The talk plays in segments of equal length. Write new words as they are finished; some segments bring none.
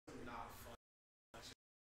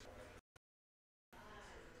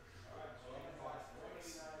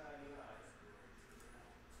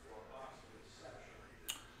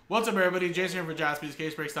What's up, everybody? Jason here for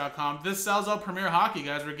JaspysCaseBreaks.com. This sells out Premier Hockey,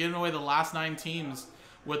 guys. We're giving away the last 9 teams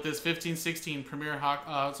with this 15-16 Premier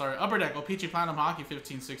Upper Deck OPC Platinum Hockey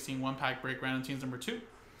 15-16 one-pack break random teams number 2.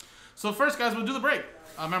 So first, guys, we'll do the break.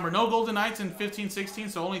 Remember, no Golden Knights in 15-16,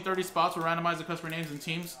 so only 30 spots. We'll randomize the customer names and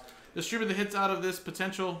teams. Distribute the hits out of this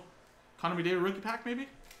potential Connor McDavid rookie pack, maybe?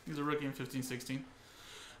 He's a rookie in 15-16.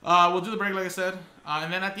 We'll do the break, like I said.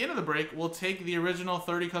 And then at the end of the break, we'll take the original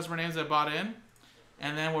 30 customer names that bought in,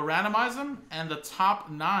 and then we'll randomize them, and the top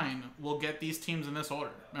 9 will get these teams in this order.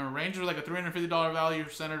 Remember, Rangers were like a $350 value,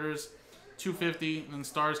 Senators $250, and then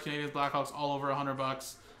Stars, Canadians, Blackhawks all over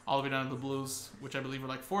 $100, all the way down to the Blues, which I believe were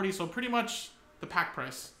like 40, so pretty much the pack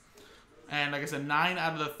price. And like I said, 9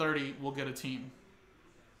 out of the 30 will get a team.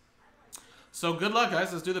 So good luck,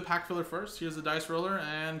 guys. Let's do the pack filler first. Here's the dice roller,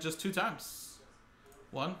 and just 2 times.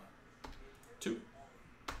 1, 2.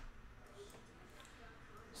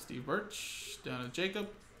 Steve Birch, down to Jacob.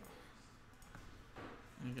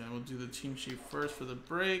 And again, we'll do the team sheet first for the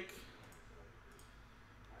break.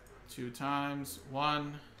 2 times.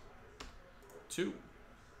 1, 2.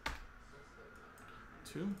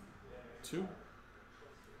 2, 2.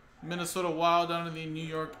 Minnesota Wild down to the New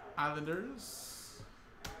York Islanders.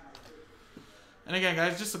 And again,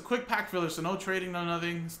 guys, just a quick pack filler, so no trading, no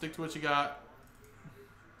nothing. Stick to what you got.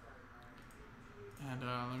 And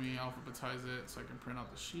let me alphabetize it so I can print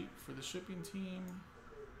out the sheet for the shipping team.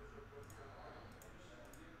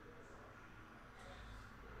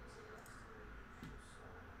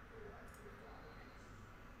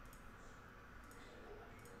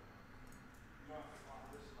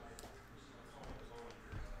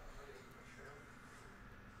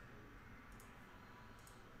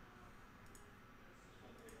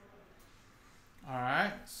 All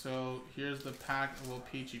right, so here's the pack of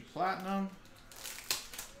OPC Platinum.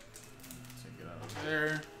 Take it out of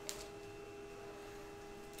there.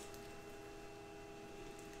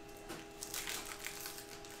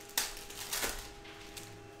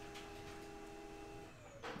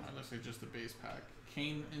 That looks like just the base pack.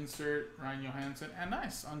 Kane insert, Ryan Johansson, and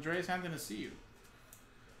nice, Andreas Anthony.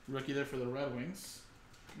 Rookie there for the Red Wings.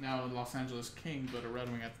 Now a Los Angeles King, but a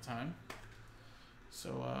Red Wing at the time.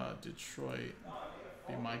 So Detroit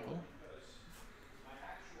be Michael.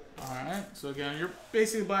 Alright, so again, you're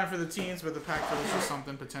basically buying for the teams, but the pack for this is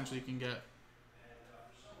something potentially you can get.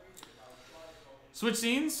 Switch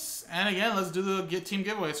scenes, and again, let's do the team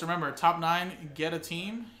giveaway. So remember, top 9 get a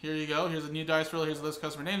team. Here you go. Here's a new dice roll. Here's the list of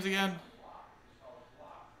customer names again.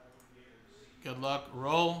 Good luck.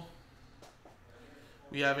 Roll.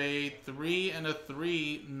 We have a 3 and a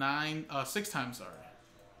 3, 6 times, sorry.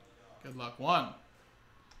 Good luck. 1,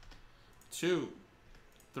 2,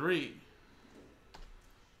 3,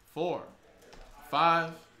 4,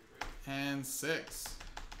 5, and 6.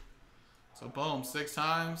 So boom, 6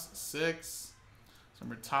 times, 6. So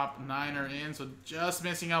our top 9 are in. So just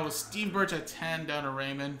missing out with Steve Birch at 10 down to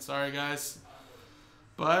Raymond. Sorry, guys.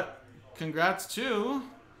 But congrats to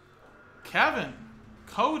Kevin,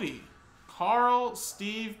 Cody, Carl,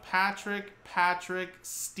 Steve, Patrick,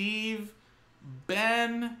 Steve,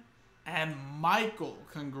 Ben, and Michael.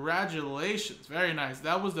 Congratulations. Very nice.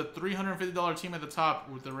 That was the $350 team at the top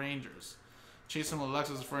with the Rangers. Chasing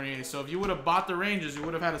Alexis Fournier. So if you would have bought the Rangers, you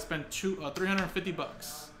would have had to spend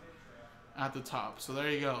 $350 at the top. So there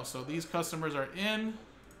you go. So these customers are in.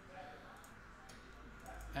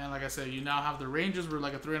 And like I said, you now have the Rangers were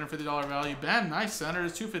like a $350 value. Ben, nice.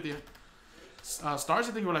 Senators, $250. Stars,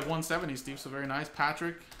 I think, were like $170, Steve. So very nice.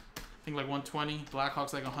 Patrick, I think like $120.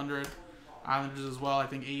 Blackhawks like $100. Islanders as well, I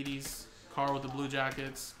think 80s. Carl with the Blue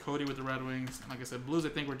Jackets. Cody with the Red Wings. And like I said, Blues, I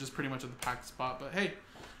think, we're just pretty much at the packed spot. But hey,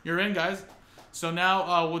 you're in, guys. So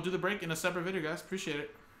now we'll do the break in a separate video, guys. Appreciate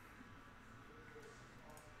it.